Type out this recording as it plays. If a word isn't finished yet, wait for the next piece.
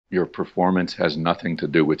your performance has nothing to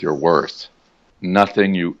do with your worth.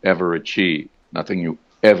 Nothing you ever achieve, nothing you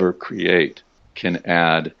ever create can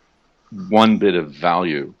add one bit of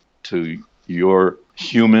value to your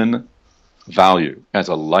human value as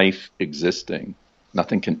a life existing.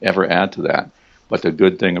 Nothing can ever add to that. But the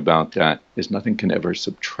good thing about that is nothing can ever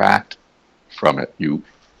subtract from it.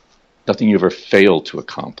 Nothing you ever fail to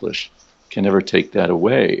accomplish can ever take that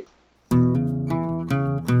away.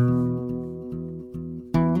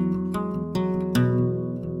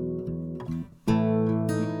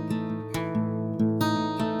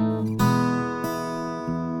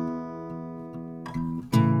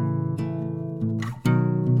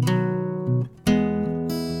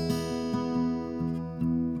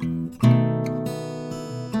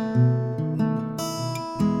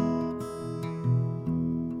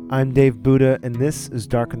 I'm Dave Buddha, and this is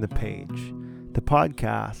Darken the Page, the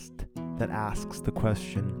podcast that asks the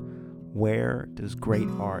question, where does great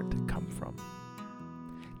art come from?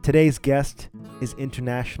 Today's guest is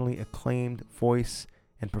internationally acclaimed voice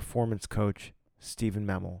and performance coach, Stephen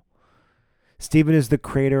Memel. Stephen is the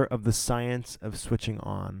creator of the Science of Switching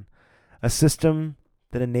On, a system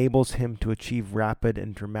that enables him to achieve rapid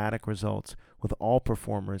and dramatic results with all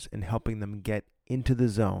performers in helping them get into the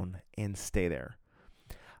zone and stay there.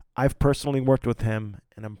 I've personally worked with him,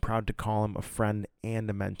 and I'm proud to call him a friend and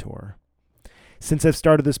a mentor. Since I've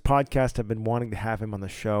started this podcast, I've been wanting to have him on the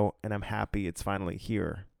show, and I'm happy it's finally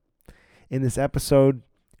here. In this episode,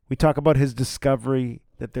 we talk about his discovery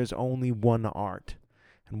that there's only one art,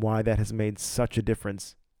 and why that has made such a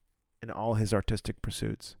difference in all his artistic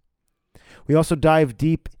pursuits. We also dive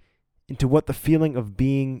deep into what the feeling of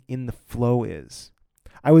being in the flow is.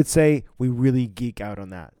 I would say we really geek out on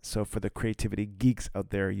that. So for the creativity geeks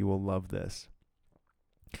out there, you will love this.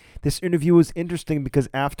 This interview was interesting because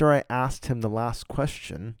after I asked him the last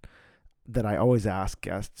question that I always ask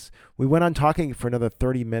guests, we went on talking for another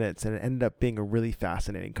 30 minutes, and it ended up being a really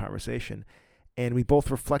fascinating conversation. And we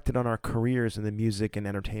both reflected on our careers in the music and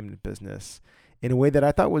entertainment business in a way that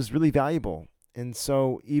I thought was really valuable. And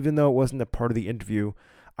so even though it wasn't a part of the interview,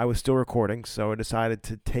 I was still recording, so I decided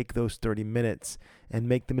to take those 30 minutes and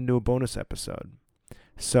make them into a bonus episode.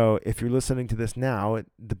 So if you're listening to this now,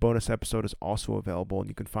 the bonus episode is also available, and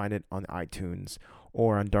you can find it on iTunes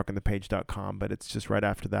or on darkenthepage.com, but it's just right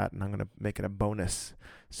after that, and I'm going to make it a bonus.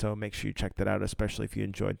 So make sure you check that out, especially if you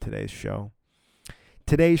enjoyed today's show.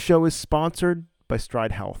 Today's show is sponsored by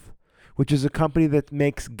Stride Health, which is a company that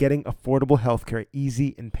makes getting affordable healthcare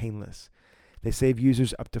easy and painless. They save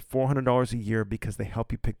users up to $400 a year because they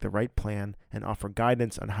help you pick the right plan and offer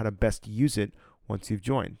guidance on how to best use it once you've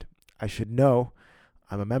joined. I should know,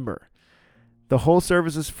 I'm a member. The whole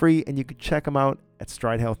service is free, and you can check them out at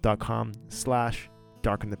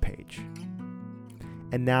stridehealth.com/darkenthepage.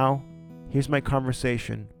 And now, here's my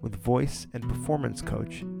conversation with voice and performance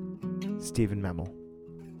coach, Stephen Memel.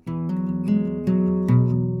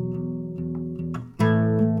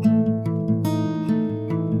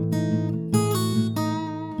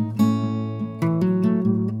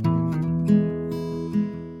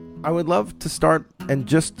 I would love to start and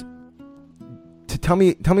just to tell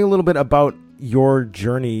me a little bit about your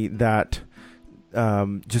journey that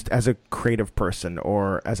just as a creative person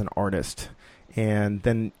or as an artist, and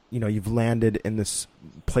then you've landed in this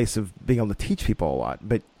place of being able to teach people a lot.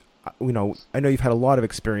 But I know you've had a lot of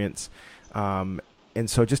experience, and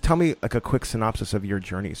so just tell me like a quick synopsis of your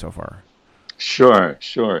journey so far. Sure.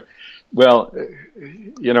 Well,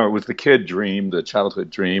 it was the childhood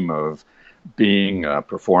dream of being a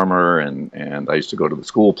performer, and I used to go to the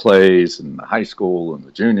school plays and the high school and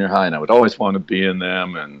the junior high, and I would always want to be in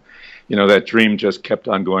them. And that dream just kept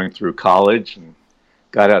on going through college, and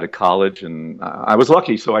got out of college, and I was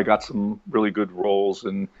lucky, so I got some really good roles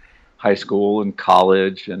in high school and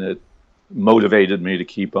college, and it motivated me to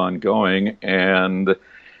keep on going. And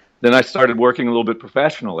then I started working a little bit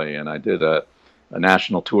professionally, and I did a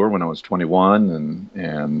national tour when I was 21,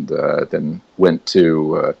 and then went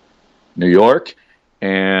to New York,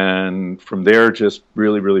 and from there just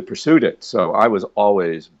really pursued it. So I was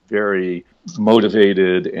always very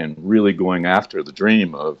motivated and really going after the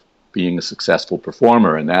dream of being a successful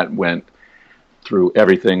performer, and that went through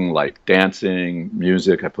everything like dancing,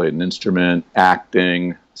 music, I played an instrument,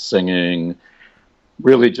 acting, singing,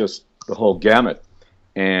 really just the whole gamut.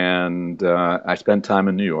 And I spent time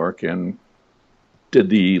in New York and did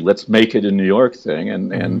the let's make it in New York thing,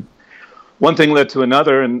 and one thing led to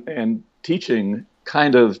another, and teaching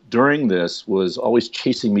kind of during this was always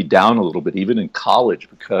chasing me down a little bit, even in college,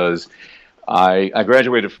 because I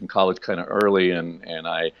graduated from college kind of early, and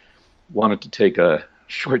I wanted to take a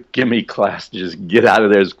short gimme class to just get out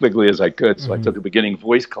of there as quickly as I could. So I Mm-hmm. took a beginning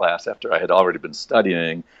voice class after I had already been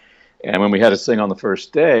studying. And when we had to sing on the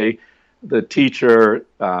first day, the teacher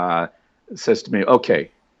says to me, "Okay,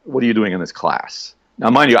 what are you doing in this class?" Now,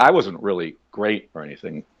 mind you, I wasn't really great or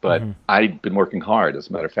anything, but Mm-hmm. I'd been working hard. As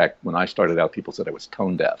a matter of fact, when I started out, people said I was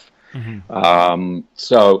tone deaf. Mm-hmm.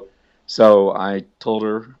 So I told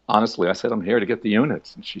her honestly, I said, "I'm here to get the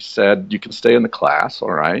units." And she said, "You can stay in the class,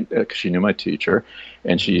 all right," because she knew my teacher.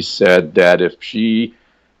 And she said that if she,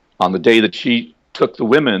 on the day that she took the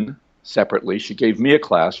women separately, she gave me a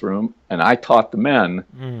classroom and I taught the men,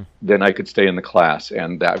 Mm. then I could stay in the class.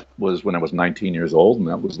 And that was when I was 19 years old, and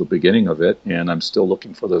that was the beginning of it. And I'm still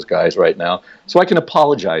looking for those guys right now, so I can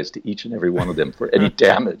apologize to each and every one of them for any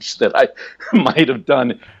damage that I might have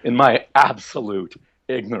done in my absolute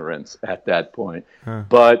ignorance at that point. Huh.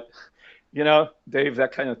 But, Dave,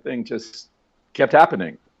 that kind of thing just kept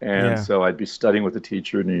happening. And Yeah. so I'd be studying with a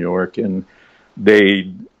teacher in New York, and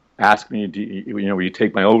they'd ask me, will you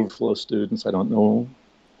take my overflow students? I don't know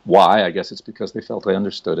why. I guess it's because they felt I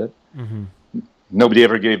understood it. Mm-hmm. Nobody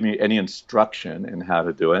ever gave me any instruction in how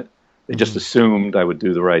to do it. They just Mm-hmm. assumed I would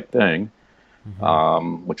do the right thing,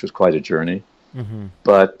 Mm-hmm. which was quite a journey. Mm-hmm.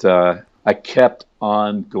 But I kept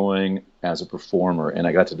on going as a performer, and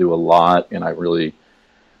I got to do a lot, and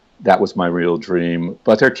that was my real dream.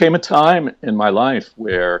 But there came a time in my life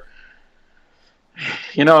where,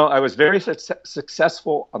 I was very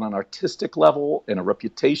successful on an artistic level and a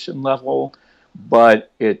reputation level,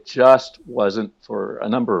 but it just wasn't, for a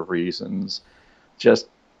number of reasons, just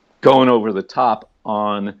going over the top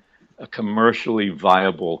on a financially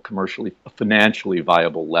viable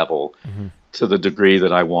level Mm-hmm. to the degree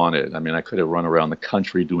that I wanted. I mean, I could have run around the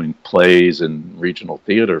country doing plays in regional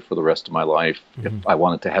theater for the rest of my life if Mm-hmm. I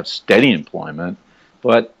wanted to have steady employment,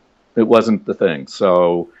 but it wasn't the thing.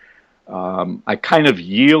 So I kind of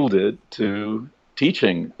yielded to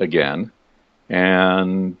teaching again.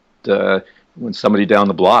 And when somebody down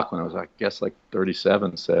the block, when I was, I guess, like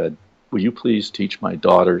 37, said, "Will you please teach my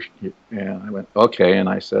daughter?" And I went, "Okay." And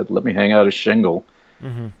I said, "Let me hang out a shingle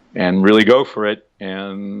Mm-hmm. and really go for it."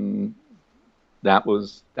 And that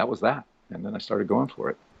was that. And then I started going for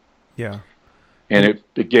it. Yeah. And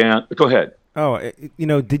it began. Go ahead. Oh,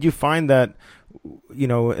 did you find that,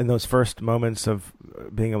 in those first moments of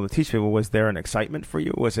being able to teach people, was there an excitement for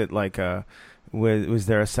you? Was it like was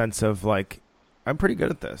there a sense of like, I'm pretty good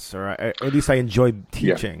at this, or at least I enjoyed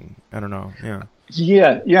Yeah. teaching? I don't know. Yeah.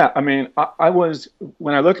 Yeah. I mean, I was,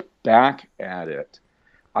 when I look back at it,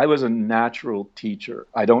 I was a natural teacher.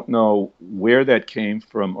 I don't know where that came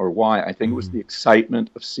from or why. I think it was Mm-hmm. the excitement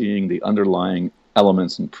of seeing the underlying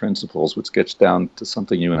elements and principles, which gets down to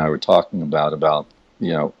something you and I were talking about,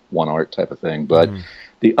 one art type of thing, but Mm-hmm.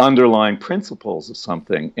 the underlying principles of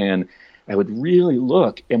something. And I would really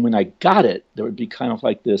look, and when I got it, there would be kind of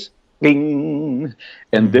like this bing,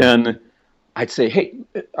 and Mm-hmm. then I'd say, "Hey,"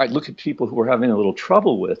 I'd look at people who were having a little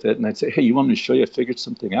trouble with it, and I'd say, "Hey, you want me to show you? I figured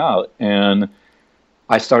something out." And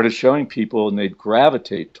I started showing people, and they'd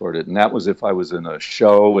gravitate toward it. And that was if I was in a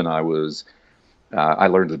show and I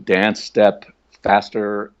learned a dance step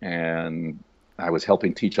faster, and I was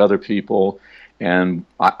helping teach other people. And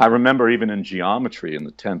I remember even in geometry in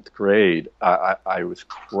the 10th grade, I was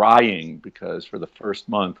crying because for the first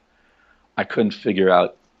month, I couldn't figure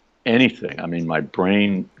out anything. I mean, my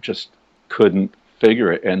brain just couldn't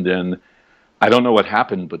figure it. And then I don't know what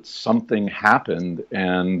happened, but something happened.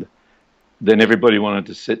 And then everybody wanted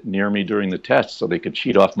to sit near me during the test so they could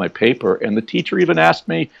cheat off my paper. And the teacher even asked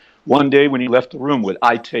me one day when he left the room, would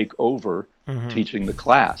I take over Mm-hmm. teaching the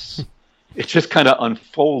class? It just kind of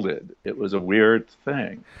unfolded. It was a weird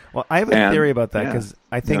thing. Well, I have a And theory about that yeah, because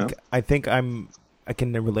I think I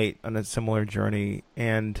can relate on a similar journey.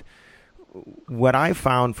 And what I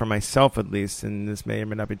found for myself, at least, and this may or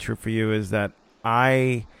may not be true for you, is that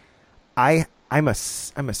I'm a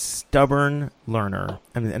stubborn learner,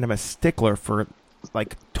 and I'm a stickler for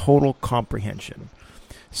like total comprehension.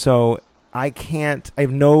 So I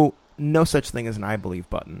have no such thing as an I believe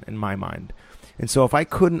button in my mind. And so if I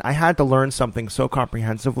had to learn something so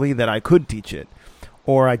comprehensively that I could teach it,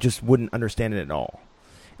 or I just wouldn't understand it at all.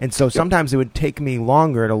 And so sometimes it would take me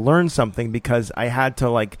longer to learn something because I had to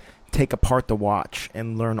like take apart the watch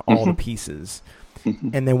and learn all the pieces.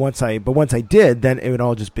 And then once I did, then it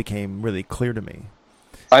all just became really clear to me.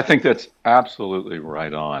 I think that's absolutely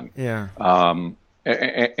right on. Yeah.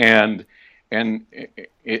 And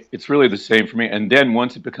it's really the same for me. And then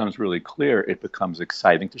once it becomes really clear, it becomes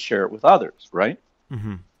exciting to share it with others, right?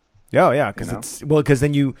 Mm-hmm. Yeah, yeah, You know? because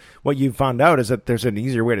then what you found out is that there's an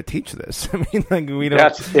easier way to teach this. I mean, like we don't,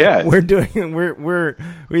 That's it.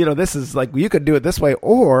 this is like, you could do it this way,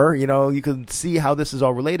 or, you could see how this is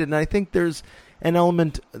all related. And I think there's an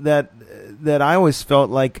element that I always felt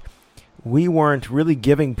like we weren't really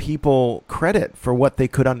giving people credit for what they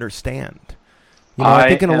could understand. I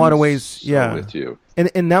think in a lot of ways, with you.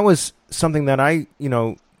 And that was something that I,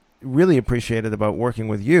 really appreciated about working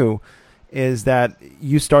with you, is that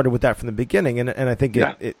you started with that from the beginning. And I think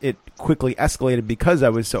it quickly escalated because I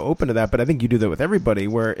was so open to that. But I think you do that with everybody,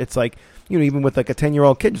 where it's like, even with like a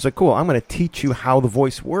 10-year-old kid, it's like, cool, I'm going to teach you how the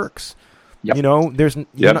voice works. Yep.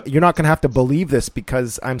 You're not going to have to believe this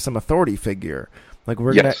because I'm some authority figure. Like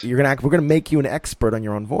we're gonna make you an expert on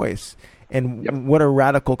your own voice. And what a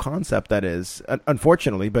radical concept that is,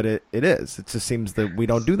 unfortunately, but it is. It just seems that we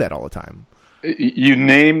don't do that all the time. You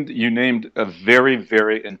named a very,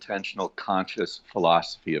 very intentional, conscious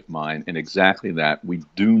philosophy of mine, and exactly that. We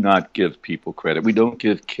do not give people credit. We don't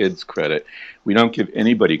give kids credit. We don't give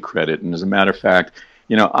anybody credit. And as a matter of fact,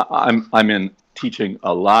 I'm in teaching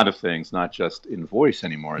a lot of things, not just in voice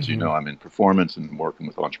anymore. As you know, I'm in performance and working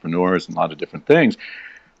with entrepreneurs and a lot of different things.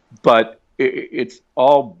 But it's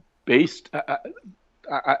all based.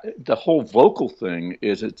 The whole vocal thing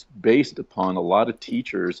it's based upon a lot of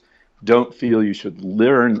teachers don't feel you should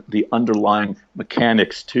learn the underlying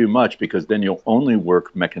mechanics too much, because then you'll only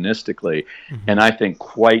work mechanistically. And I think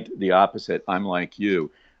quite the opposite. I'm like you.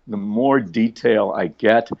 The more detail I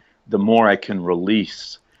get, the more I can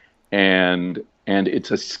release. And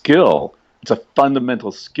it's a skill. It's a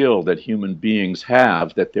fundamental skill that human beings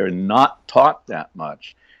have that they're not taught that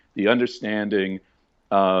much. The understanding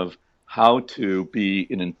of how to be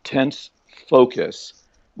in intense focus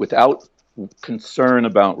without concern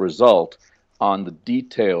about result on the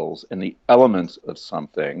details and the elements of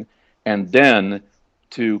something, and then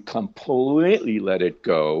to completely let it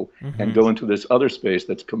go and go into this other space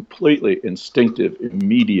that's completely instinctive,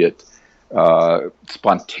 immediate,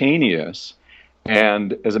 spontaneous.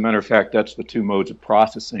 And as a matter of fact, that's the two modes of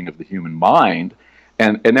processing of the human mind,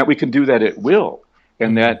 and that we can do that at will.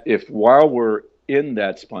 And that if while we're in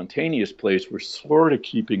that spontaneous place, we're sort of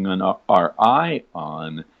keeping our eye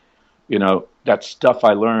on, that stuff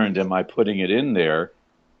I learned, am I putting it in there?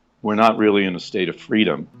 We're not really in a state of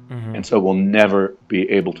freedom. And so we'll never be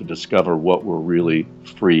able to discover what we're really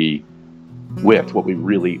free with, what we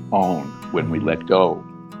really own when we let go.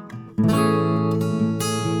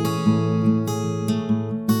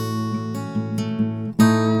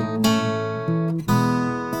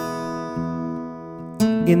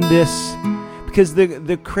 In this, because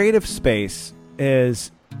the creative space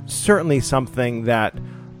is certainly something that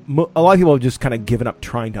a lot of people have just kind of given up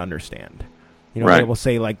trying to understand. They will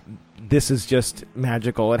say, like, this is just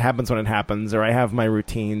magical. It happens when it happens, or I have my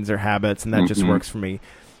routines or habits, and that just works for me.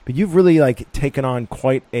 But you've really taken on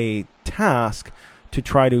quite a task to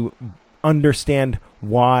try to understand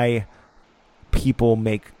why people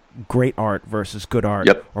make great art versus good art,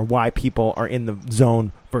 or why people are in the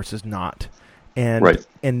zone versus not. And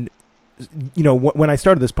when I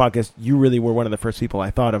started this podcast, you really were one of the first people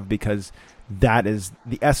I thought of, because that is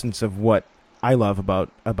the essence of what I love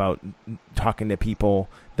about talking to people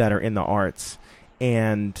that are in the arts.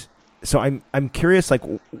 And so I'm curious,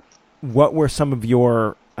 what were some of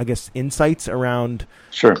your, I guess, insights around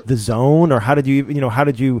the zone, or how did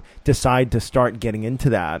you decide to start getting into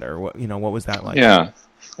that, or what was that like? Yeah,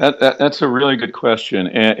 that's a really good question,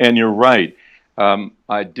 and you're right.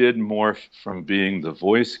 I did morph from being the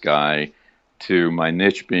voice guy to my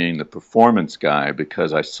niche being the performance guy,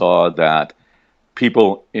 because I saw that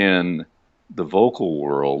people in the vocal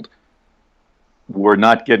world were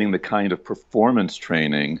not getting the kind of performance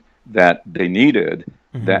training that they needed.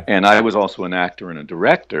 And I was also an actor and a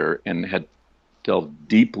director and had delved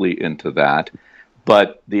deeply into that.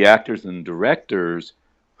 But the actors and directors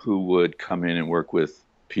who would come in and work with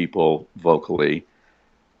people vocally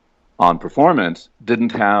on performance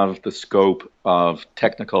didn't have the scope of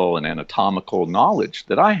technical and anatomical knowledge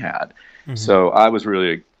that I had. So I was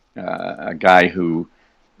really a guy who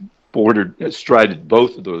strided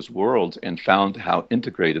both of those worlds and found how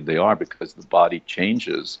integrated they are, because the body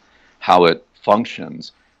changes how it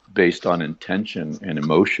functions based on intention and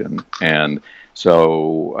emotion. And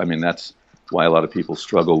so, that's why a lot of people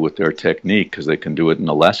struggle with their technique, because they can do it in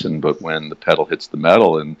a lesson, but when the pedal hits the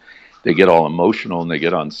metal and they get all emotional and they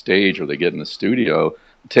get on stage or they get in the studio,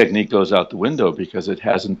 the technique goes out the window, because it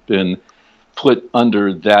hasn't been put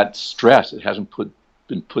under that stress. It hasn't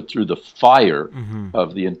been put through the fire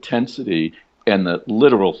of the intensity and the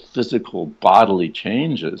literal physical bodily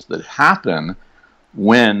changes that happen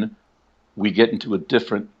when we get into a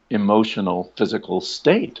different emotional, physical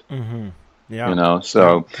state. Mm-hmm. Yeah. You know,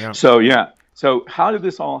 so how did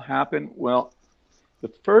this all happen? Well,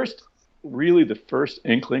 the first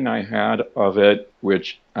inkling I had of it,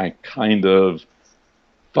 which I kind of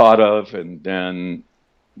thought of and then,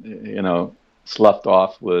 sloughed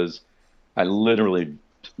off, was I literally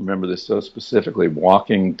remember this so specifically,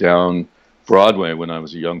 walking down Broadway when I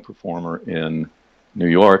was a young performer in New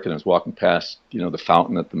York, and I was walking past, the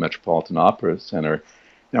fountain at the Metropolitan Opera Center,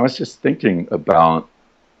 and I was just thinking about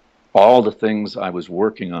all the things I was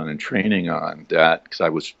working on and training on, that because I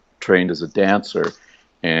was trained as a dancer,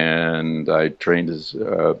 and I trained as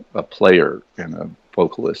a player and a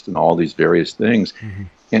vocalist and all these various things.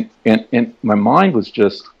 Mm-hmm. And my mind was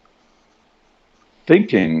just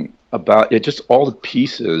thinking about it, just all the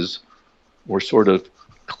pieces were sort of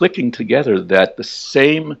clicking together, that the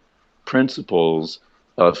same principles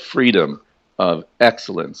of freedom, of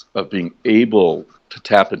excellence, of being able to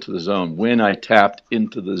tap into the zone. When I tapped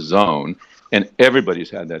into the zone, and everybody's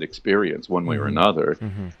had that experience one way or another,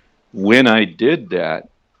 when I did that,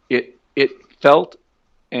 it felt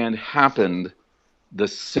and happened the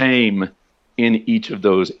same in each of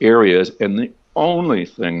those areas. And the only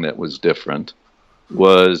thing that was different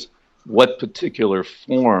was what particular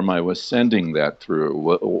form I was sending that through,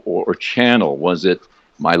 or channel. Was it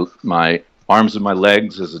my arms and my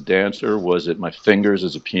legs as a dancer? Was it my fingers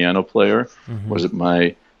as a piano player? Was it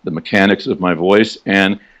the mechanics of my voice?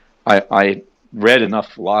 And I read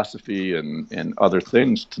enough philosophy and other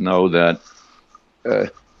things to know that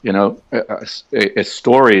a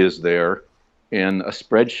story is there in a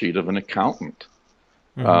spreadsheet of an accountant.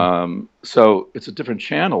 So it's a different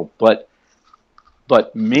channel, but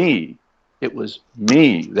me, it was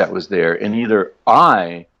me that was there, and either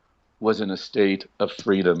I was in a state of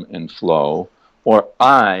freedom and flow, or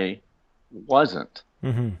I wasn't.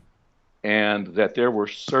 And that there were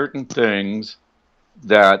certain things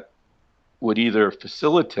that would either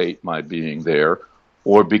facilitate my being there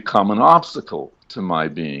or become an obstacle to my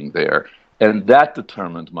being there. And that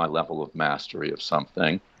determined my level of mastery of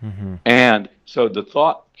something. And so the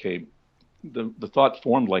thought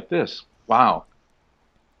formed like this: wow,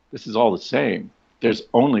 this is all the same. There's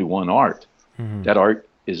only one art. That art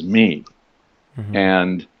is me.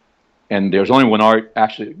 And there's only one art.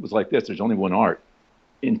 Actually, it was like this: there's only one art,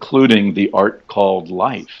 including the art called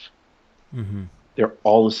life. They're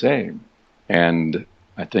all the same. And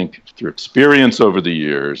I think through experience over the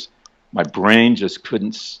years, my brain just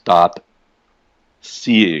couldn't stop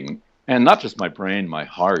seeing, and not just my brain, my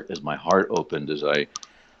heart, as my heart opened, as I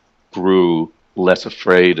grew less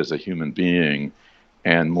afraid as a human being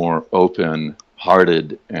and more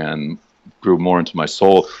open-hearted and grew more into my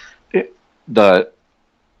soul. The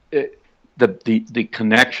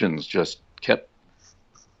connections just kept.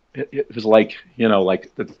 It was like,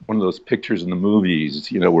 like one of those pictures in the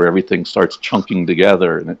movies, where everything starts chunking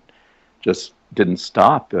together, and it just didn't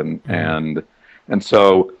stop. And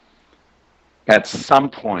so at some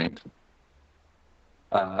point,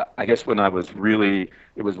 I guess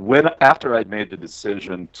after I'd made the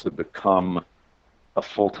decision to become a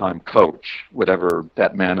full-time coach, whatever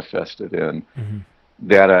that manifested in,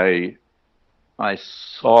 that I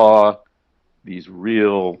saw these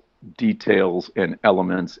real details and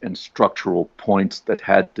elements and structural points that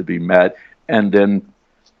had to be met, and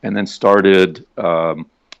then started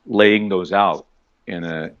laying those out in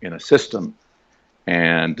a system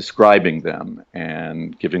and describing them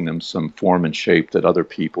and giving them some form and shape that other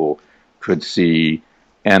people could see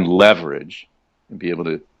and leverage and be able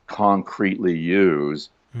to concretely use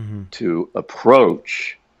to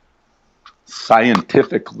approach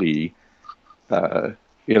scientifically,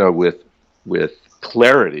 with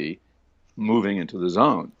clarity, moving into the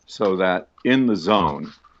zone, so that in the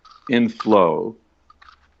zone, in flow,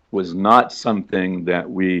 was not something that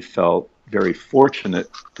we felt very fortunate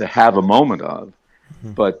to have a moment of,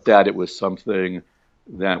 but that it was something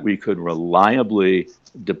that we could reliably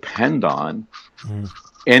depend on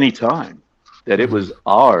anytime, that it was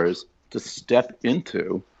ours to step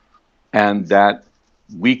into, and that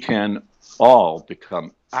we can all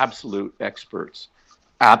become absolute experts,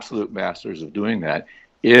 absolute masters of doing that,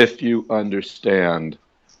 if you understand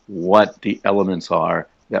what the elements are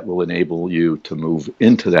that will enable you to move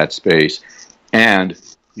into that space, and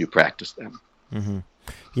you practice them.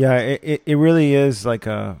 Yeah, it really is like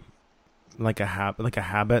a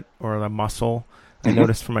habit or a muscle. I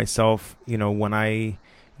noticed for myself, when I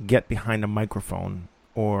get behind a microphone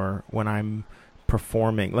or when I'm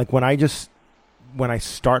performing, like when I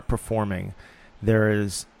start performing, there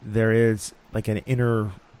is like an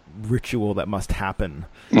inner ritual that must happen.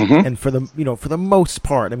 Mm-hmm. And for the most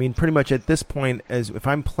part, I mean, pretty much at this point, as if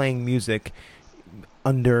I'm playing music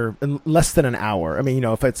under less than an hour, I mean,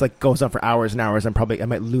 if it's like goes on for hours and hours, I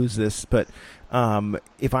might lose this. But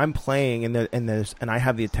if I'm playing and I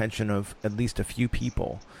have the attention of at least a few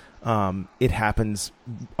people, it happens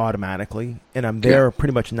automatically, and I'm there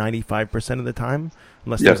pretty much 95% of the time,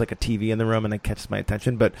 unless there's like a TV in the room and it catches my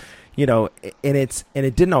attention. But and it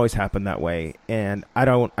didn't always happen that way, and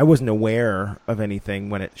I wasn't aware of anything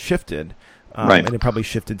when it shifted, Right. and it probably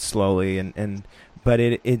shifted slowly, but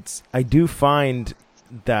it's I do find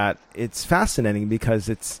that it's fascinating because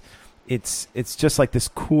it's just like this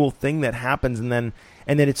cool thing that happens, and then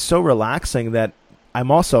it's so relaxing that I'm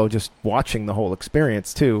also just watching the whole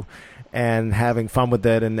experience too, and having fun with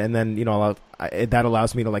it, and then that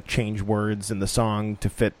allows me to like change words in the song to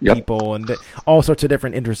fit people and all sorts of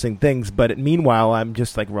different interesting things. But meanwhile, I'm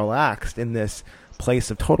just like relaxed in this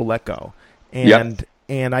place of total let go, and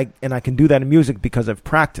I can do that in music because I've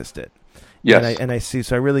practiced it. Yes. And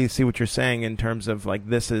I really see what you're saying in terms of like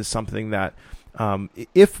this is something that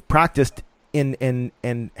if practiced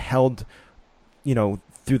and held,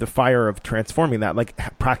 through the fire of transforming that, like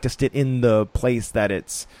practiced it in the place that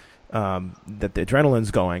it's that the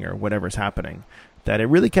adrenaline's going or whatever's happening, that it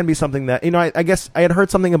really can be something that, I guess I had heard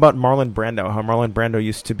something about Marlon Brando, how Marlon Brando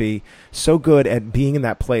used to be so good at being in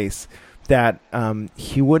that place that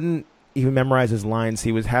he wouldn't even memorize his lines.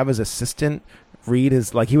 He would have his assistant read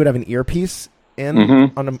he would have an earpiece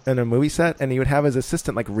in on a movie set, and he would have his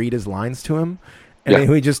assistant like read his lines to him, and then he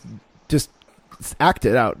would just act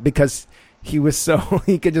it out because he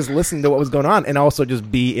could just listen to what was going on and also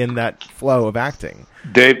just be in that flow of acting.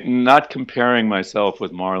 Dave, not comparing myself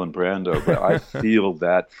with Marlon Brando, but I feel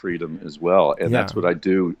that freedom as well. And that's what I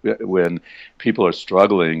do when people are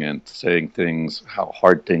struggling and saying things, how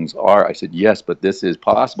hard things are. I said, yes, but this is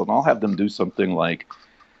possible. And I'll have them do something like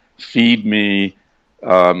feed me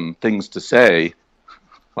things to say,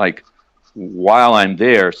 like while I'm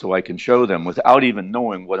there, so I can show them without even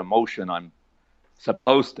knowing what emotion I'm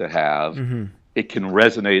supposed to have. It can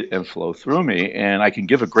resonate and flow through me, and I can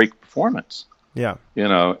give a great performance. Yeah.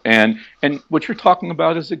 And what you're talking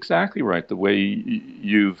about is exactly right, the way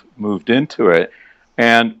you've moved into it.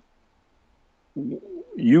 And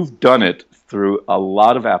you've done it through a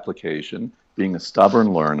lot of application, being a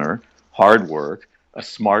stubborn learner, hard work, a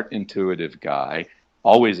smart, intuitive guy,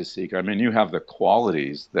 always a seeker. I mean, you have the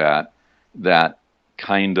qualities that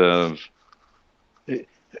kind of...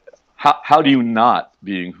 How do you not,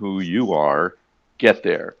 being who you are, get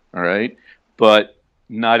there, all right? But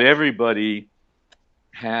not everybody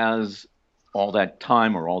has all that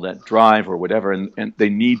time or all that drive or whatever, and they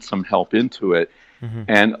need some help into it.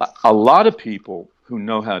 And a lot of people who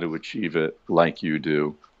know how to achieve it like you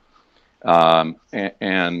do, and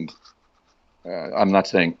I'm not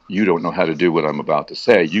saying you don't know how to do what I'm about to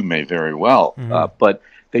say. You may very well, but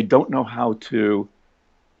they don't know how to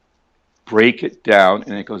break it down,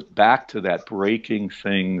 and it goes back to that breaking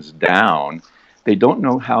things down. They don't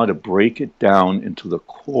know how to break it down into the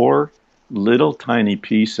core little tiny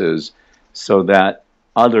pieces so that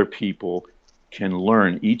other people can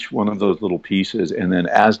learn each one of those little pieces, and then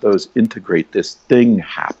as those integrate, this thing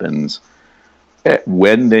happens.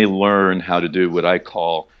 When they learn how to do what I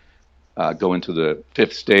call, go into the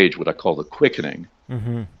fifth stage, what I call the quickening,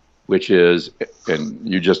 which is, and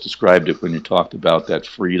you just described it when you talked about that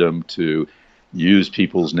freedom to use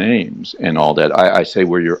people's names and all that. I say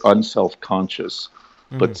where you're unself-conscious,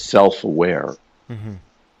 but self-aware.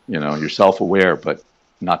 You're self-aware, but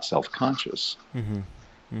not self-conscious.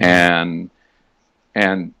 And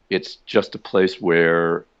it's just a place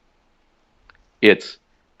where it's,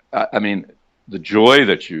 I mean, the joy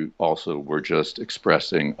that you also were just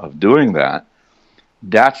expressing of doing that,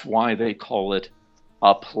 that's why they call it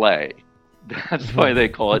a play. That's why they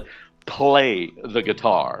call it play the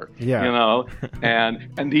guitar.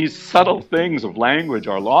 And these subtle things of language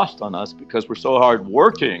are lost on us because we're so hard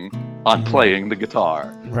working on playing the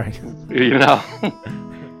guitar. Right.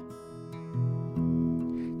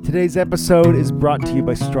 Today's episode is brought to you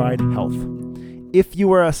by Stride Health. If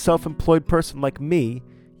you are a self-employed person like me,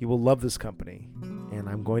 you will love this company, and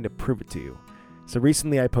I'm going to prove it to you. So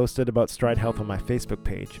recently I posted about Stride Health on my Facebook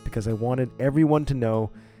page because I wanted everyone to know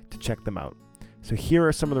to check them out. So here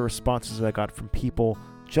are some of the responses I got from people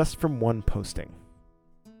just from one posting.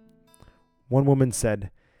 One woman said,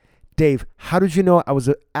 "Dave, how did you know I was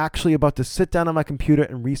actually about to sit down on my computer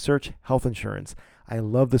and research health insurance? I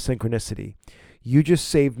love the synchronicity. You just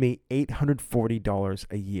saved me $840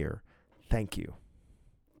 a year. Thank you."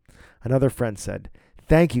 Another friend said,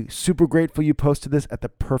 "Thank you. Super grateful you posted this at the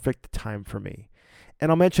perfect time for me."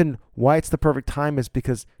 I'll mention why it's the perfect time is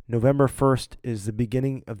because November 1st is the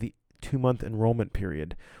beginning of the 2-month enrollment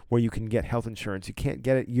period where you can get health insurance. You can't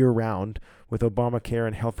get it year-round with Obamacare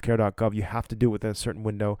and healthcare.gov. You have to do it within a certain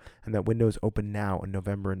window, and that window is open now in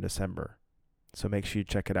November and December. So make sure you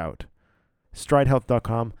check it out.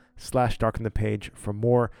 stridehealth.com/darkenthepage for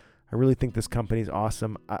more. I really think this company is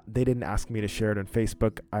awesome. They didn't ask me to share it on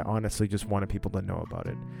Facebook. I honestly just wanted people to know about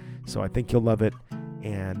it. So I think you'll love it,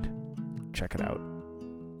 and check it out.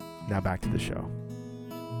 Now back to the show.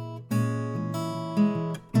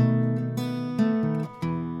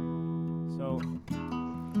 So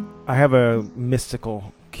I have a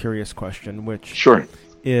mystical, curious question, which Sure.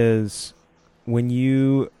 is when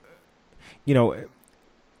you know,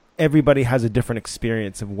 everybody has a different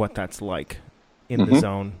experience of what that's like in the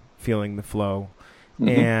zone, feeling the flow.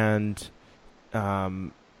 And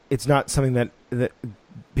it's not something that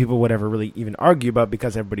people would ever really even argue about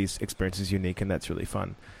because everybody's experience is unique, and that's really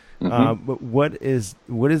fun. But what is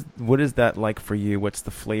that like for you? What's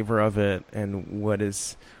the flavor of it, and what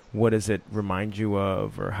does it remind you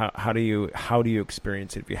of, or how do you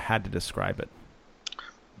experience it if you had to describe it?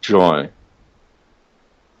 Joy,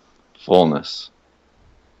 fullness.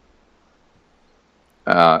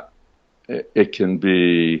 It can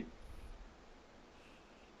be.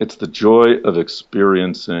 It's the joy of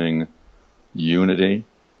experiencing unity,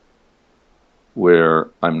 where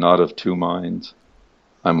I'm not of two minds,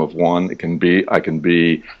 I'm of one. I can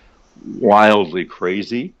be wildly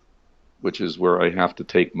crazy, which is where I have to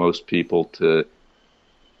take most people to,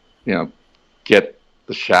 get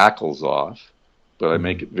the shackles off. But I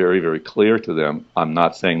make it very, very clear to them, I'm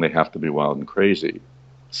not saying they have to be wild and crazy.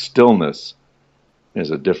 Stillness is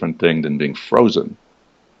a different thing than being frozen.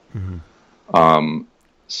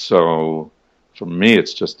 So for me,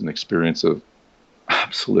 it's just an experience of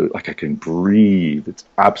absolute, like I can breathe. It's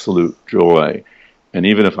absolute joy. And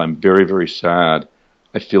even if I'm very, very sad,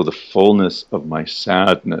 I feel the fullness of my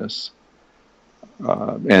sadness.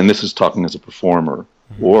 And this is talking as a performer,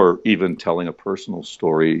 or even telling a personal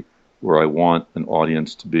story where I want an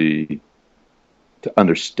audience to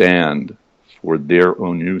understand for their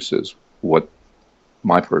own uses what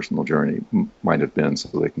my personal journey might have been, so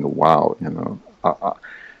they can go, wow,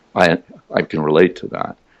 I can relate to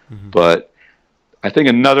that. But I think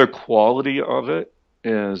another quality of it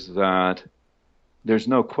is that there's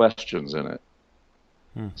no questions in it.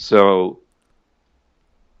 So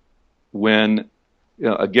when,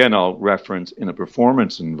 again, I'll reference in a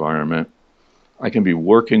performance environment, I can be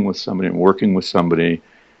working with somebody,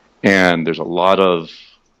 and there's a lot of,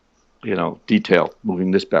 detail, moving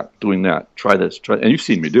this back, doing that, try this, and you've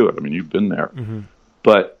seen me do it. I mean, you've been there.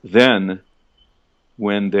 But then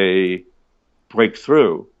when they break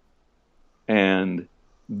through and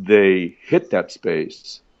they hit that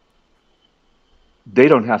space, they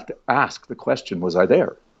don't have to ask the question, was I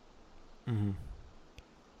there?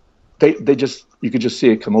 They just, you could just see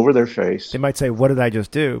it come over their face. They might say, what did I just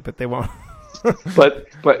do? But they won't. but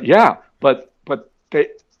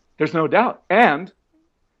there's no doubt. And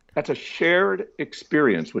that's a shared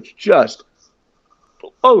experience, which just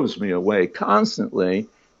blows me away constantly,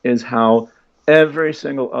 is how every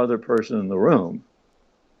single other person in the room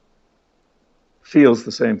feels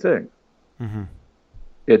the same thing.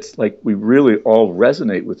 It's like we really all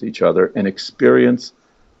resonate with each other and experience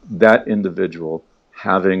that individual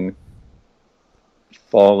having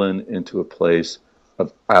fallen into a place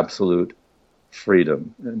of absolute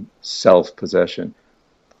freedom and self-possession.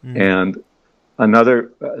 And another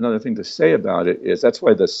thing to say about it is that's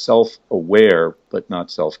why the self-aware but not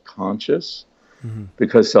self-conscious,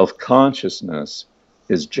 because self-consciousness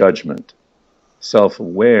is judgment.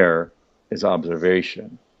 Self-aware is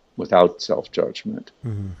observation without self-judgment.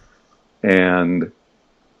 And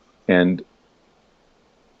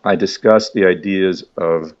I discussed the ideas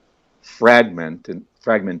of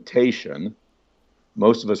fragmentation.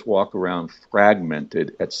 Most of us walk around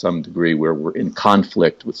fragmented at some degree, where we're in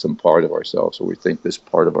conflict with some part of ourselves. So we think this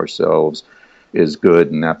part of ourselves is good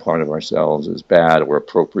and that part of ourselves is bad, or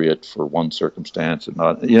appropriate for one circumstance and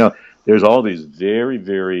not. There's all these very,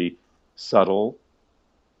 very subtle,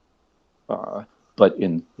 but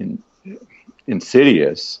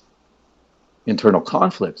insidious internal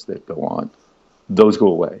conflicts that go on. Those go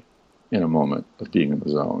away in a moment of being in the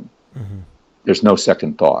zone. There's no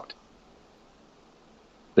second thought.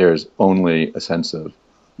 There's only a sense of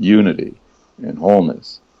unity and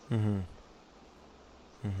wholeness. You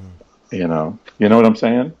know what I'm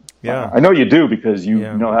saying? Yeah, I know you do, because you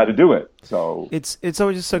know how to do it. So it's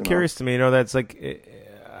always just so curious to me. That's like the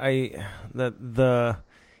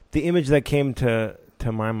image that came to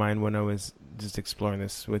my mind when I was just exploring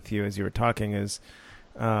this with you as you were talking is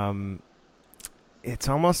um, it's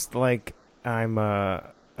almost like I'm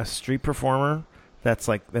a street performer that's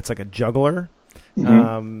like a juggler. Hmm.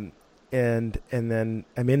 Um, and then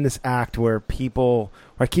I'm in this act where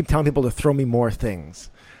I keep telling people to throw me more things.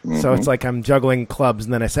 So it's Hmm. like I'm juggling clubs,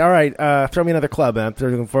 and then I say, "All right, throw me another club," and I'm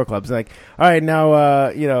throwing 4 clubs. And like, "All right, now,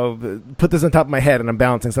 put this on top of my head," and I'm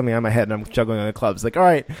balancing something on my head, and I'm juggling on the clubs. Like, "All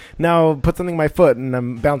right, now put something on my foot," and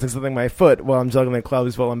I'm balancing something on my foot while I'm juggling the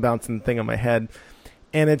clubs while I'm balancing the thing on my head.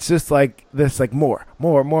 And it's just like this, like more,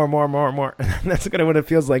 more, more, more, more, more. And that's kind of what it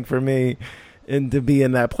feels like for me, and to be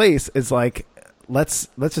in that place is like, let's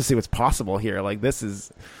just see what's possible here. Like this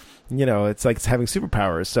is, it's like it's having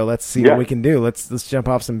superpowers. So let's see what Yeah. we can do. Let's jump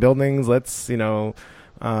off some buildings. It's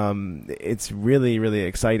really really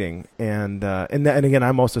exciting. And again,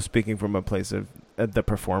 I'm also speaking from a place of the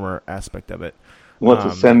performer aspect of it. Well,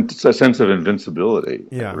 it's a sense of invincibility,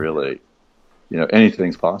 Yeah, really.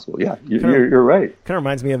 Anything's possible. Yeah, kind of you're right. kind of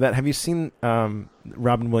reminds me of that. Have you seen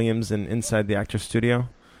Robin Williams in Inside the Actors Studio?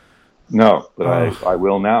 No, but Oh, I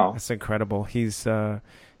will now. that's incredible. He's,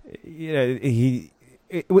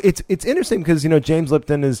 it's interesting because James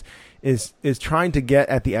Lipton is trying to get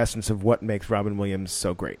at the essence of what makes Robin Williams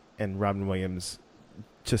so great, and Robin Williams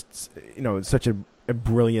just is such a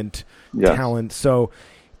brilliant Yes. talent. So,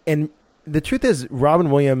 and the truth is, Robin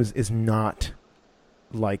Williams is not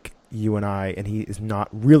like you and I, and he is not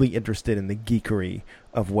really interested in the geekery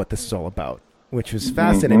of what this is all about, which was Hmm.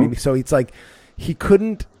 fascinating. So it's like he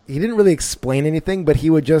didn't really explain anything, but he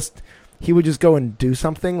would just go and do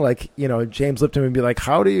something. Like James Lipton would be like,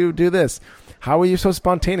 "How do you do this? How are you so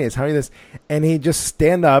spontaneous? How are you this?" And he'd just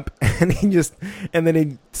stand up and then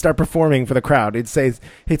he'd start performing for the crowd. He'd say,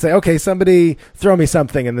 "Okay, somebody throw me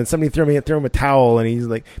something," and then somebody throw him a towel, and he's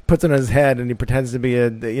like puts it on his head, and he pretends to be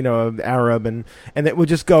a Arab, and it would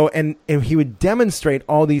just go, and he would demonstrate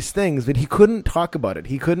all these things, but he couldn't talk about it.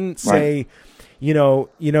 He couldn't Right. say,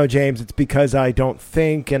 James, it's because I don't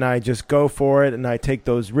think and I just go for it and I take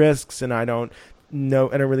those risks and I don't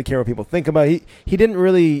really care what people think about it. He didn't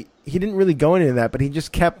really go into that, but he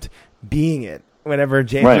just kept being it whenever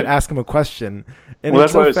James would Right. ask him a question. And Well,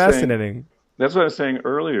 it's that's what so I was saying. fascinating. That's what I was saying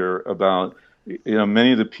earlier about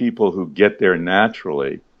many of the people who get there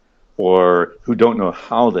naturally or who don't know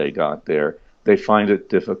how they got there. They find it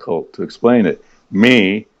difficult to explain it.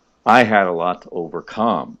 Me, I had a lot to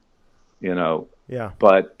overcome. You know, Yeah.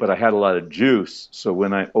 but I had a lot of juice. So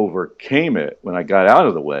when I overcame it, when I got out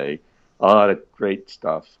of the way, a lot of great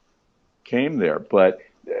stuff came there. But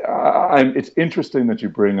it's interesting that you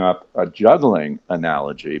bring up a juggling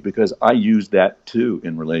analogy because I use that too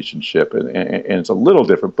in relationship, and it's a little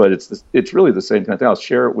different, but it's really the same kind of thing. I'll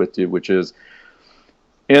share it with you, which is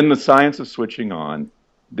in the science of switching on,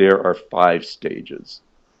 there are 5 stages.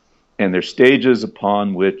 And they're stages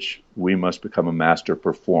upon which we must become a master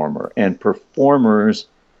performer. And performers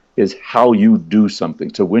is how you do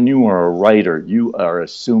something. So when you are a writer, you are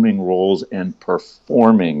assuming roles and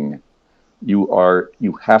performing.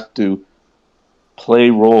 You have to play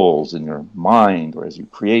roles in your mind or as you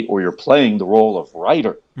create, or you're playing the role of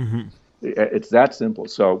writer. Mm-hmm. It's that simple.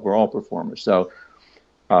 So we're all performers. So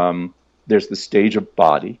there's the stage of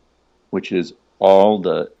body, which is all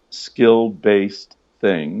the skill based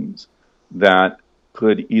things that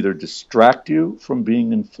could either distract you from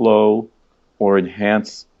being in flow or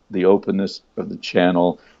enhance the openness of the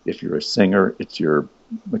channel. If you're a singer, it's your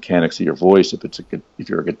mechanics of your voice. If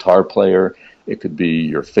you're a guitar player, it could be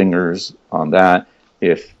your fingers on that.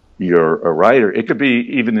 If you're a writer, it could be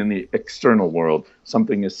even in the external world,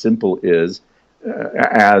 something as simple as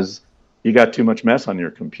you got too much mess on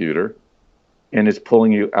your computer and it's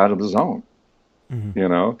pulling you out of the zone, Mm-hmm. you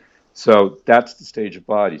know? So that's the stage of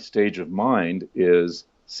body. Stage of mind is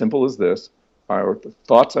simple as this: are the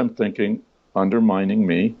thoughts I'm thinking undermining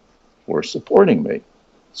me or supporting me? Mm-hmm.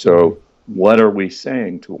 So, what are we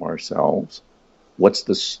saying to ourselves? What's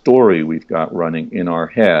the story we've got running in our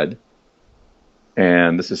head?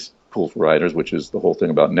 And this is cool for writers, which is the whole thing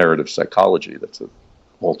about narrative psychology. That's a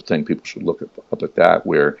whole thing people should look up at that,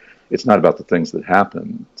 where it's not about the things that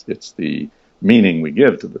happen, it's the meaning we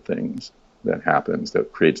give to the things that happens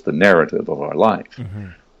that creates the narrative of our life. Mm-hmm.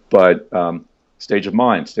 But stage of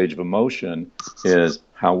mind, stage of emotion is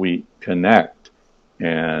how we connect,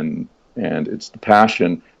 and it's the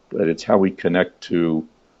passion, but it's how we connect to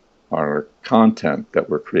our content that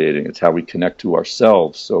we're creating. It's how we connect to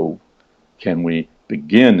ourselves. So can we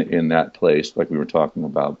begin in that place, like we were talking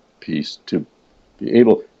about peace, to be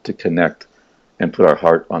able to connect and put our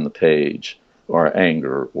heart on the page, or our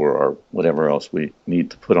anger, or our whatever else we need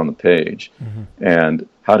to put on the page? Mm-hmm. And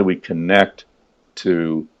how do we connect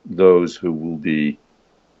to those who will be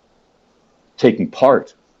taking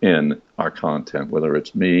part in our content, whether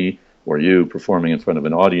it's me or you performing in front of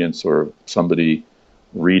an audience or somebody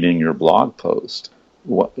reading your blog post.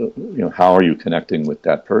 How are you connecting with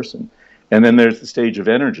that person? And then there's the stage of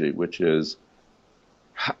energy, which is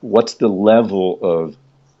what's the level of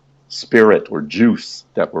spirit or juice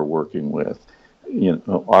that we're working with?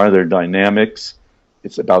 Are there dynamics?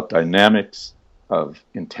 It's about dynamics of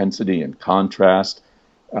intensity and contrast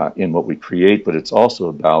in what we create, but it's also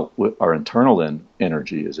about our internal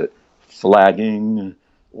energy. Is it flagging,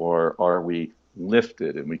 or are we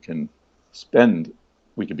lifted and we can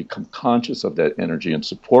become conscious of that energy and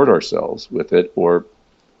support ourselves with it, or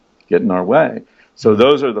get in our way? So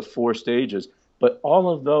those are the 4 stages. But all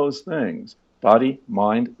of those things, body,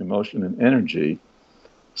 mind, emotion, and energy,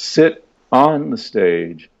 sit on the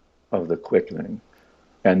stage of the quickening.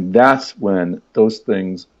 And that's when those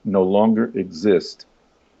things no longer exist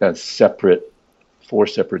as 4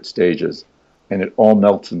 separate stages, and it all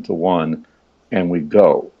melts into one, and we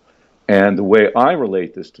go. And the way I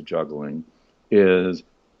relate this to juggling is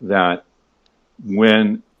that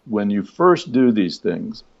when you first do these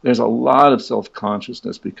things, there's a lot of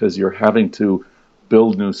self-consciousness because you're having to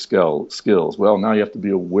build new skills. Well, now you have to be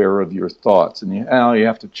aware of your thoughts, and now you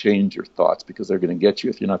have to change your thoughts because they're going to get you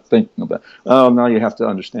if you're not thinking about it. Oh, now you have to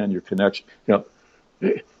understand your connection.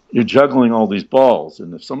 You're juggling all these balls,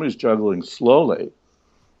 and if somebody's juggling slowly,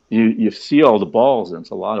 you see all the balls, and it's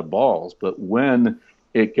a lot of balls, but when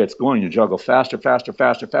it gets going, you juggle faster,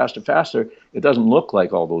 it doesn't look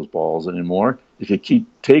like all those balls anymore. If you keep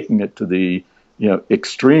taking it to the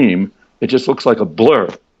extreme, it just looks like a blur.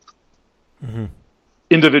 Mm-hmm.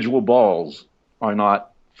 Individual balls are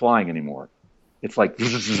not flying anymore. It's like,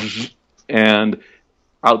 and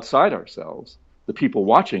outside ourselves, the people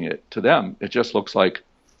watching it, to them, it just looks like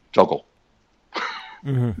juggle.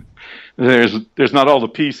 Mm-hmm. There's not all the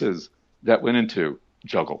pieces that went into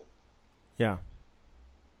juggle. Yeah.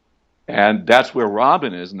 And that's where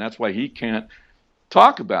Robin is, and that's why he can't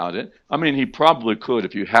talk about it. I mean, he probably could.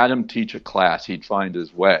 If you had him teach a class, he'd find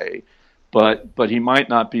his way. But he might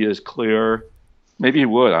not be as clear. Maybe he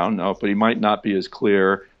would, I don't know, but he might not be as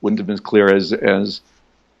clear, wouldn't have been as clear as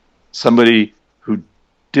somebody who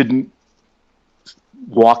didn't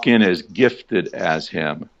walk in as gifted as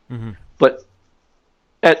him. Mm-hmm. But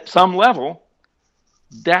at some level,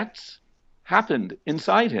 that's happened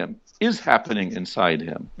inside him, is happening inside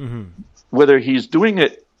him. Mm-hmm. Whether he's doing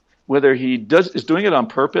it, is doing it on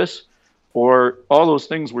purpose, or all those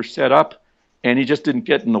things were set up and he just didn't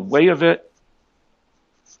get in the way of it,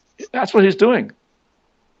 that's what he's doing.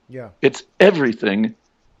 Yeah. It's everything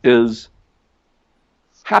is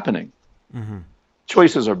happening. Mm-hmm.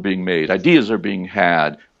 Choices are being made, ideas are being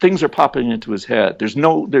had, things are popping into his head. There's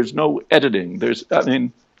no editing.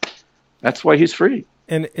 That's why he's free.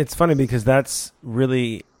 And it's funny because that's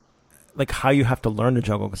really like how you have to learn to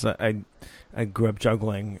juggle, because I grew up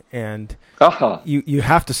juggling, and you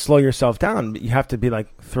have to slow yourself down. You have to be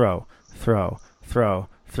like throw. You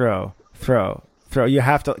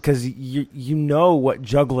have to, because you know what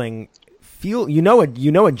juggling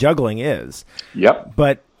what juggling is. Yep.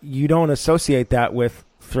 But you don't associate that with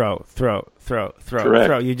throw.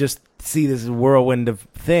 Correct. You just see this whirlwind of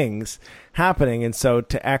things happening, and so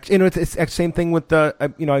to act, it's the same thing with the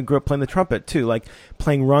I grew up playing the trumpet too, like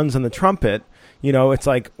playing runs on the trumpet. It's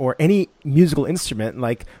like, or any musical instrument,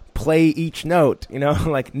 like play each note.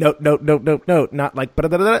 Like note, not like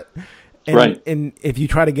and, right. And if you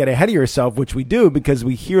try to get ahead of yourself, which we do because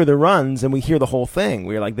we hear the runs and we hear the whole thing,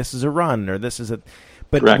 we're like, this is a run or this is a.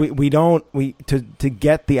 But to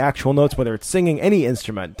get the actual notes, whether it's singing, any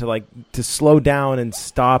instrument, to slow down and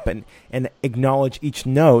stop and acknowledge each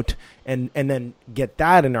note and then get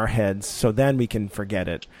that in our heads, so then we can forget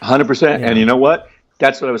it. 100%. Yeah. And you know what?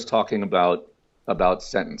 That's what I was talking about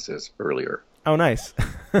sentences earlier. Oh, nice.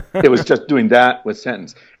 It was just doing that with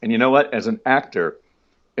sentence. And you know what? As an actor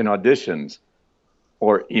in auditions,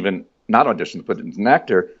 or even not auditions, but as an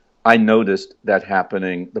actor, I noticed that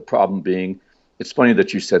happening. The problem being, it's funny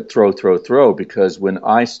that you said throw, because when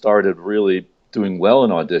I started really doing well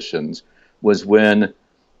in auditions was when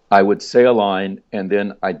I would say a line and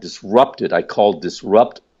then I disrupt it. I call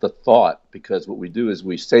disrupt the thought, because what we do is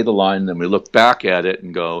we say the line and then we look back at it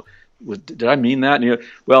and go, did I mean that? And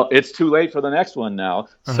well, it's too late for the next one now.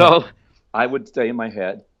 Uh-huh. So I would say in my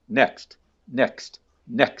head, next.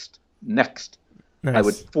 Nice. I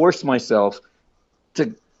would force myself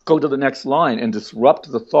to go to the next line and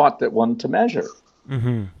disrupt the thought that wanted to measure.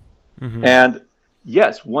 Mm-hmm. Mm-hmm. And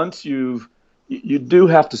yes, once you do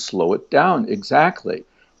have to slow it down. Exactly.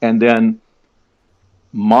 And then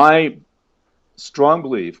my strong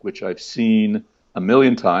belief, which I've seen a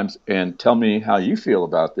million times, and tell me how you feel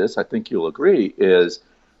about this, I think you'll agree, is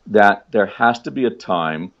that there has to be a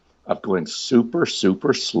time of going super,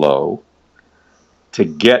 super slow to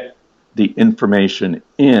get the information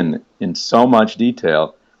in so much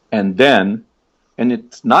detail, and then, and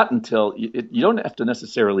it's not until, you don't have to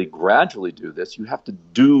necessarily gradually do this, you have to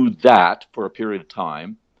do that for a period of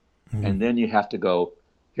time, and then you have to go,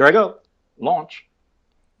 here I go, launch,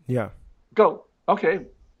 Yeah. go, okay,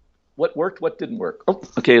 what worked, what didn't work, oh,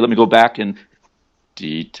 okay, let me go back and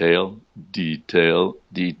detail, detail,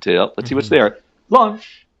 detail, let's see what's there,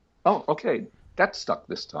 launch, oh, okay, that stuck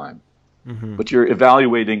this time. But you're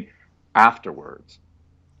evaluating afterwards,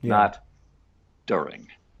 not during.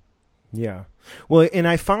 Yeah. Well, and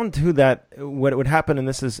I found too that what would happen, and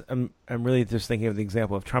this is, I'm really just thinking of the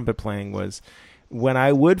example of trumpet playing, was when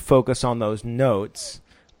I would focus on those notes,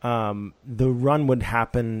 the run would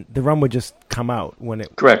happen, the run would just come out when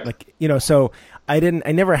it, correct. Like, so I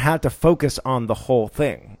never had to focus on the whole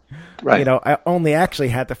thing. Right. I only actually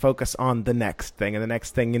had to focus on the next thing and the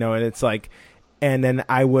next thing, and it's like, and then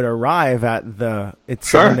I would arrive at it's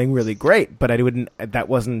sounding really great, but I was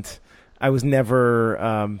never,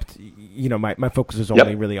 my focus was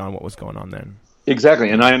only really on what was going on then. Exactly.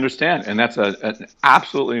 And I understand. And that's an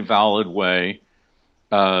absolutely valid way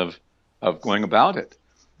of going about it,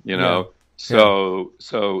 So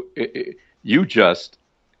you just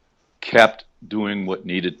kept doing what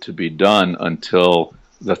needed to be done until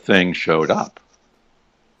the thing showed up.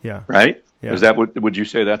 Yeah. Right? Yeah. Is that would you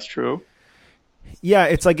say that's true? Yeah,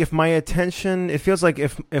 it's like if my attention, it feels like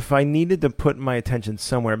if I needed to put my attention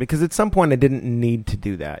somewhere, because at some point I didn't need to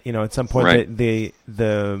do that. At some point it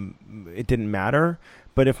didn't matter.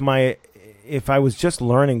 But if I was just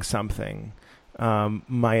learning something,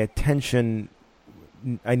 my attention,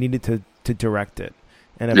 I needed to direct it.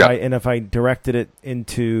 And if I directed it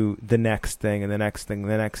into the next thing and the next thing,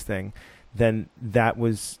 and the next thing, then that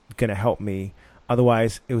was going to help me.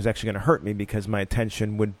 Otherwise, it was actually going to hurt me because my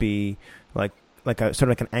attention would be like a sort of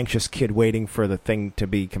like an anxious kid waiting for the thing to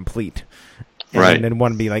be complete. And I'd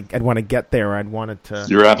want to be like, I'd want to get there. I'd want it to.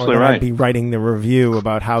 You're absolutely right. I'd be writing the review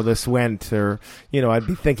about how this went, or I'd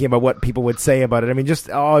be thinking about what people would say about it. I mean,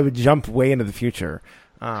 I would jump way into the future.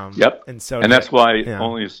 Yep. And so, that's why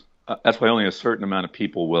only a certain amount of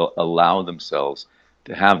people will allow themselves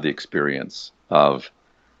to have the experience of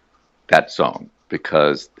that song,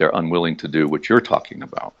 because they're unwilling to do what you're talking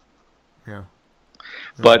about. Yeah.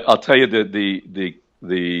 But I'll tell you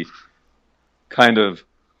the kind of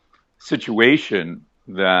situation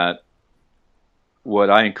that what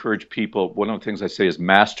I encourage people, one of the things I say is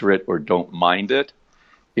master it or don't mind it,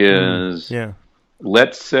 is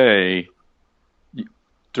let's say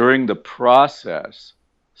during the process,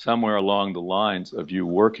 somewhere along the lines of you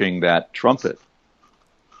working that trumpet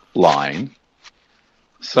line,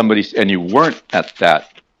 and you weren't at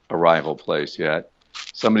that arrival place yet,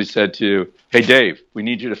 somebody said to you, hey, Dave, we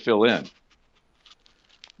need you to fill in.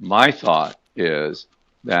 My thought is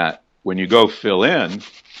that when you go fill in,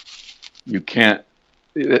 you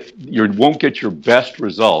won't get your best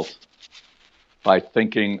result by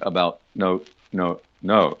thinking about no.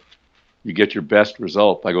 You get your best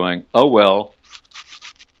result by going, oh, well,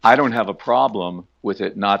 I don't have a problem with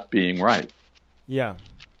it not being right. Yeah.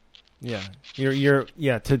 Yeah.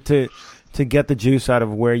 To get the juice out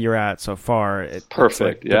of where you're at so far.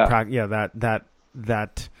 Perfect. That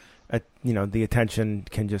the attention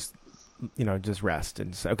can just rest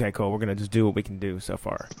and say, okay, cool. We're going to just do what we can do so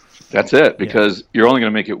far. That's it, because you're only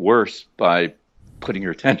going to make it worse by putting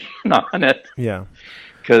your attention on it. Yeah.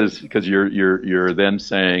 Because you're then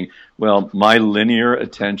saying, well, my linear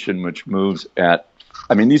attention, which moves at,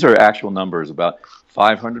 these are actual numbers, about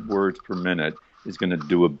 500 words per minute, is going to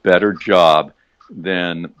do a better job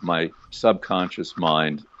than my subconscious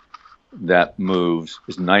mind that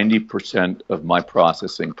is 90% of my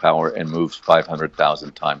processing power and moves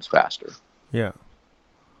 500,000 times faster. Yeah.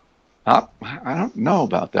 I don't know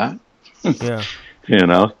about that. Yeah.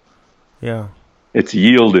 Yeah. It's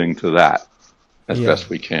yielding to that as best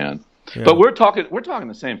we can. Yeah. But we're talking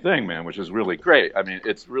the same thing, man, which is really great.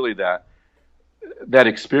 It's really that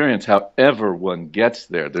experience, however one gets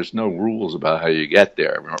there. There's no rules about how you get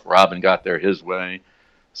there. Robin got there his way.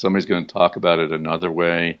 Somebody's going to talk about it another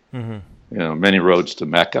way. Mm-hmm. Many roads to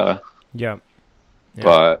Mecca. Yeah.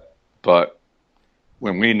 But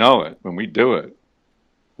when we know it, when we do it,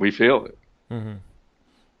 we feel it. Mm-hmm.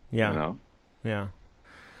 Yeah. Yeah.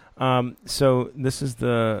 So this is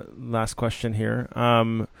the last question here.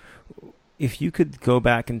 If you could go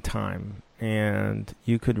back in time and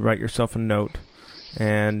you could write yourself a note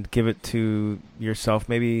and give it to yourself,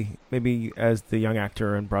 maybe as the young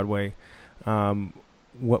actor on Broadway,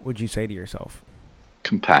 what would you say to yourself?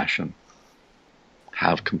 Compassion.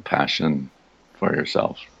 Have compassion for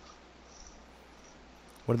yourself.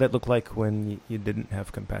 What did that look like when you didn't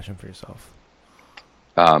have compassion for yourself?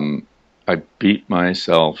 I beat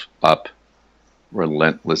myself up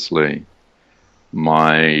relentlessly.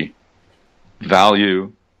 My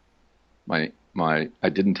value, I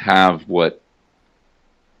didn't have what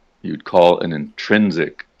you'd call an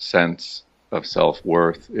intrinsic sense of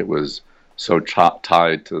self-worth. It was so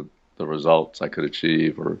tied to the results I could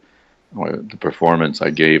achieve or the performance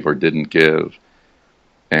I gave or didn't give.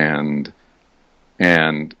 And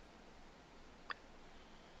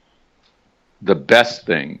the best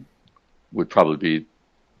thing would probably be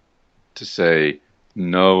to say,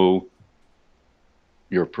 no,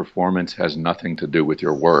 your performance has nothing to do with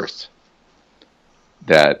your worth.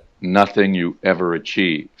 That nothing you ever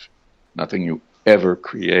achieve, nothing you ever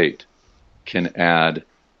create can add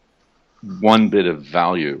one bit of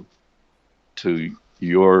value to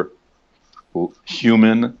your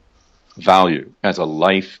human value as a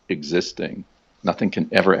life existing. Nothing can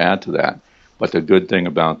ever add to that. But the good thing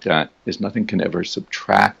about that is nothing can ever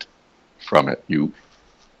subtract from it.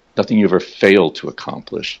 Nothing you ever fail to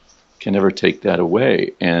accomplish can ever take that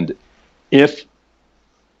away. And if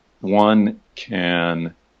one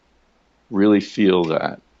can really feel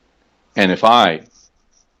that, and if I,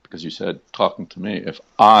 because you said talking to me, if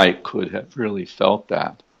I could have really felt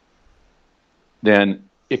that, then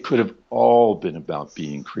it could have all been about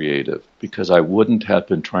being creative, because I wouldn't have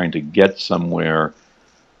been trying to get somewhere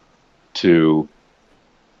to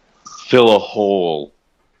fill a hole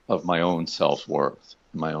of my own self-worth,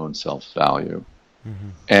 my own self-value. Mm-hmm.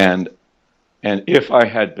 And if I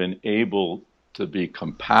had been able to be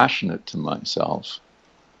compassionate to myself,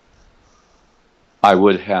 I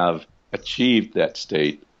would have achieved that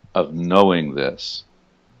state of knowing this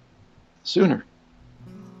sooner.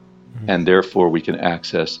 Mm-hmm. And therefore we can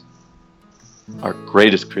access our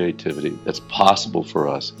greatest creativity that's possible for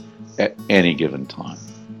us at any given time.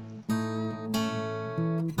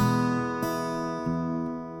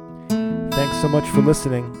 Thanks so much for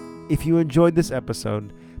listening. If you enjoyed this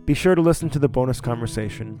episode, be sure to listen to the bonus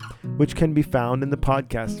conversation, which can be found in the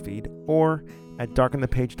podcast feed or at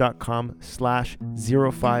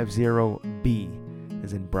darkenthepage.com/050B,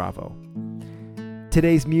 as in Bravo.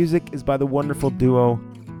 Today's music is by the wonderful duo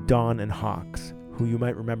Dawn and Hawks, who you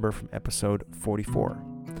might remember from episode 44.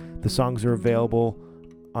 The songs are available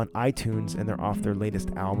on iTunes and they're off their latest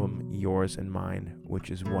album, Yours and Mine, which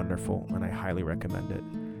is wonderful and I highly recommend it.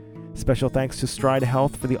 Special thanks to Stride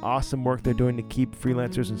Health for the awesome work they're doing to keep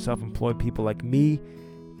freelancers and self-employed people like me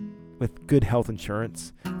with good health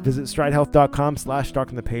insurance. Visit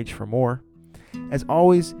stridehealth.com/darkenthepage for more. As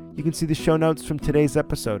always, you can see the show notes from today's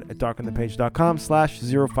episode at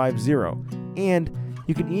darkenthepage.com/050, and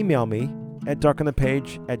you can email me at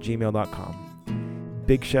darkenthepage@gmail.com.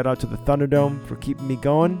 Big shout out to the Thunderdome for keeping me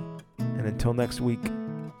going, and until next week,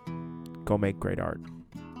 go make great art.